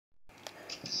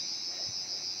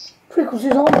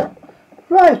frequencies on.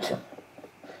 Right,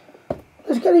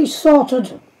 let's get these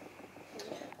sorted.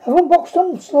 I've unboxed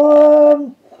them,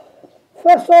 so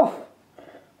first off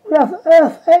we have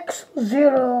Earth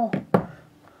X0.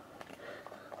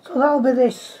 So that'll be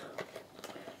this.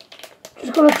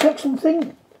 Just gotta check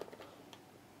something.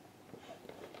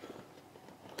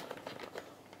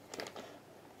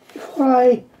 Before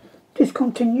I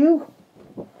discontinue.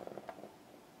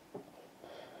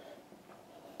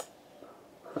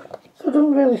 So it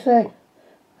doesn't really say.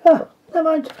 Ah, never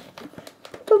mind.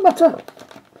 Doesn't matter.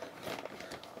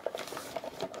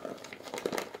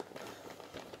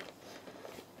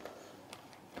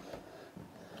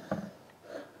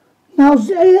 Now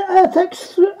Earth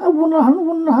X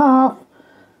 1.5,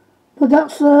 but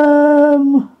that's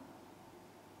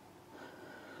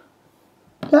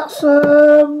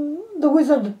the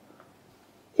Wizard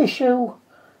issue,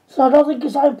 so I don't think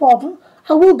it's that important.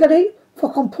 I will get it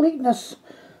for completeness.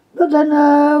 But then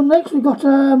next we got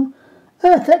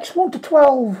Earth X 1 to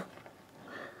 12.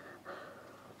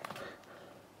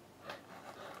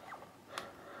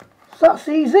 So that's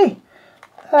easy.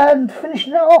 And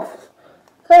finishing it off,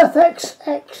 Earth X.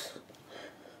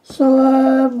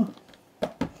 So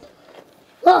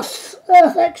that's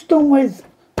Earth X done with.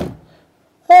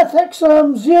 Earth X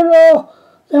 0,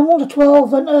 then 1 to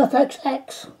 12, then Earth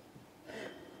X.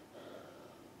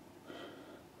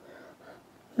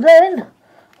 Then,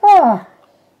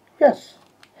 yes.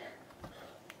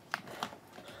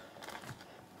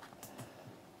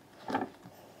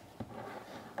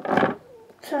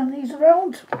 Turn these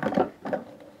around.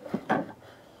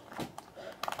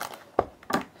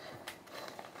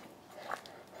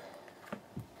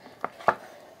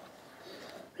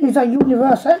 These are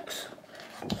Universe X.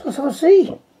 So let's have a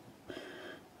see.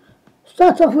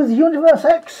 Start off with Universe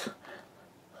X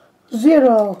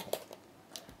 0.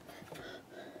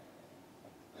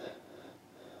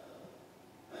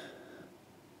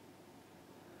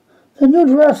 The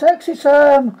Universe X is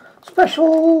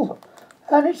special,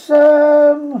 and it's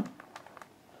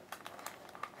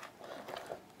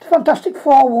Fantastic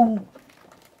Four one.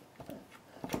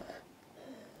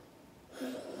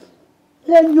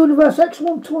 Then Universe X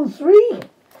 1, 2 and 3.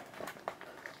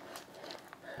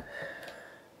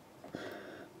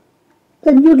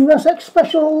 Then Universe X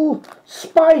Special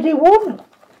Spidey 1.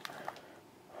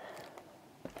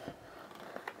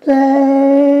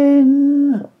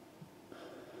 Then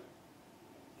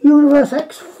Universe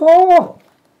X 4.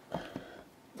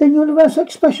 Then Universe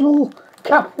X Special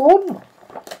Cap 1.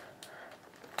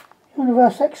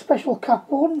 Universe X Special Cap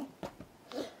 1.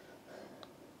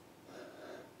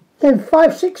 Then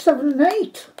 5, 6, 7 and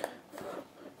 8.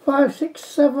 5, 6,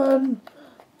 7,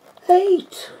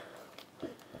 8.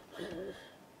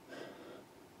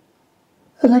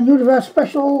 And then Universe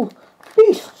Special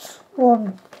Beasts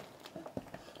 1.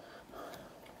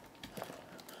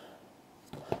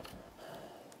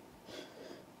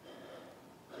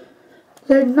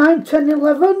 Then 9, 10,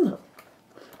 11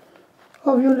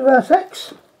 of Universe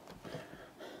X.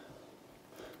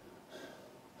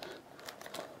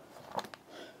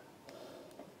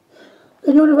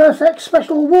 The Universe X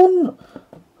Special 1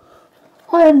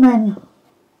 Iron Man.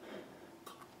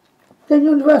 Then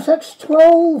Universe X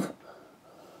 12.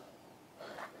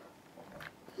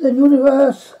 Then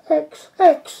Universe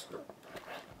XX.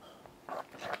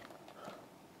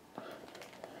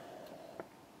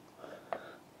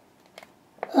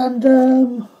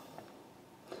 And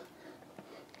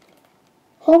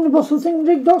Omnibus and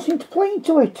things don't seem to play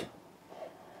into it.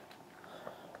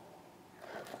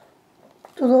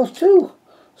 To those two.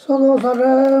 So those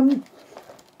are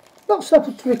not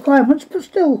separate requirements, but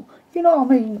still, you know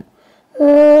what I mean.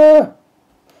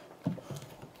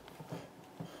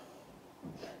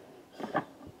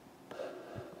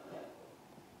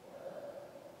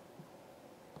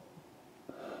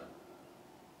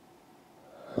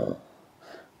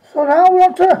 So now we're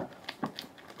on to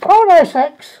Paradise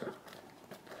X.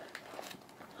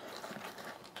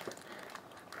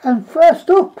 And first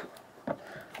up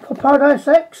for Paradise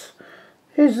X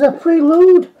is the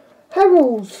Prelude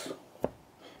Heralds.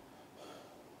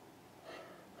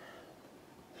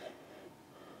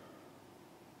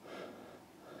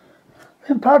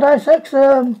 In Paradise X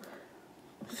 0,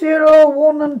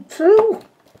 1 and 2.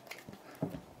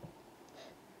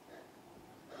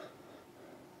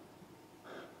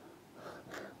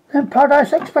 Then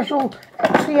Paradise X Special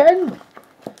XCN.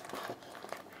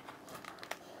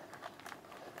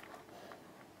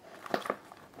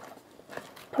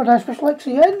 Paradise Special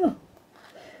XCN.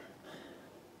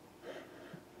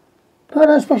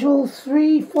 Paradise Special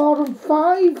 3, 4 and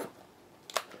 5.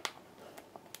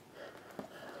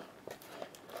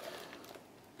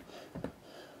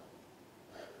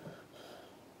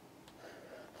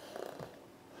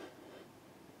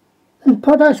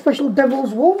 Then Paradise Special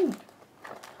Devils 1.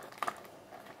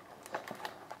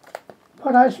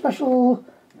 Paradise Special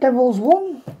Devils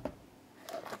 1.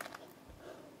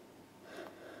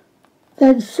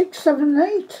 Then 6, 7,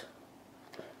 and 8.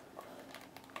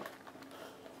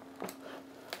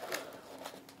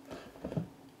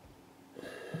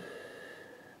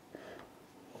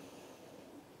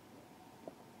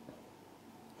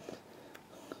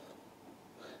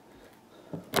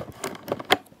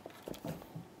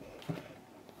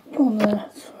 On there.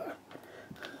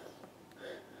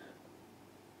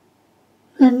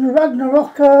 Then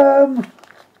Ragnarok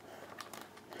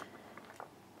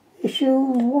issues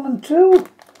 1 and 2.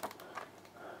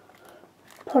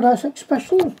 Paradise X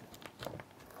Special.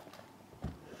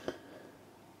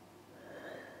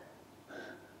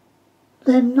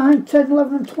 Then 9, 10,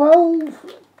 11 and 12.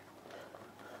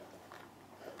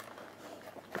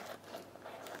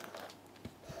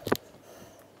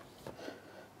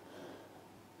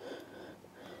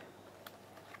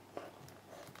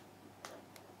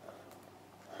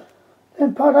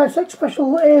 Then Paradise X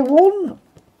Special A1.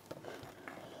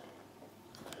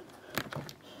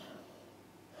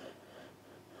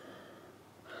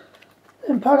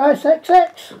 Then Paradise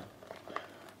XX.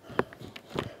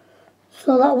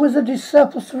 So that wizard is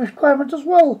surplus to requirement as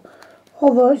well,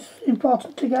 although it's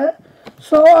important to get.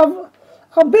 So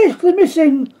I'm basically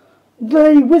missing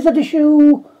the wizard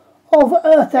issue of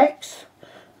Earth X,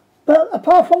 but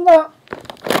apart from that,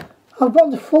 I've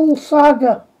got the full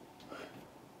saga.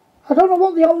 I don't know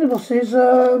what the omnibus is.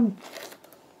 I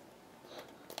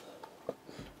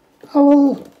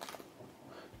will.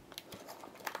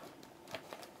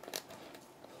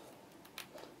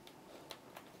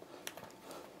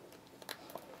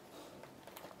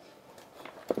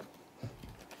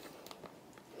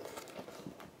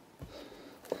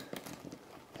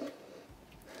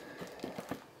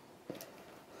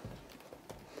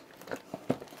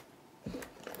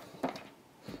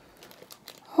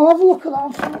 I'll have a look at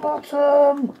that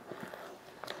and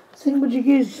see what thingamajig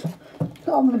is,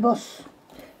 the omnibus.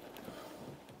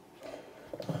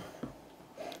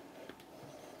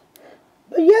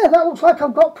 But yeah, that looks like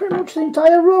I've got pretty much the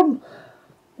entire run.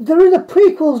 There are the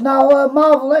prequels now,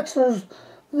 Marvel Extras,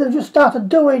 they've just started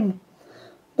doing.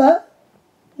 But,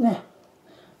 yeah,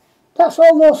 that's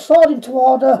all those sorted into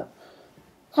order.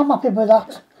 I'm happy with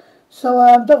that.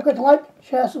 So don't forget to like,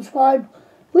 share, subscribe,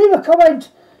 leave a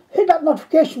comment, hit that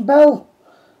notification bell,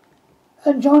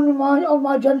 and join me on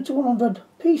my journey to 100.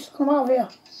 Peace, and I'm out of here.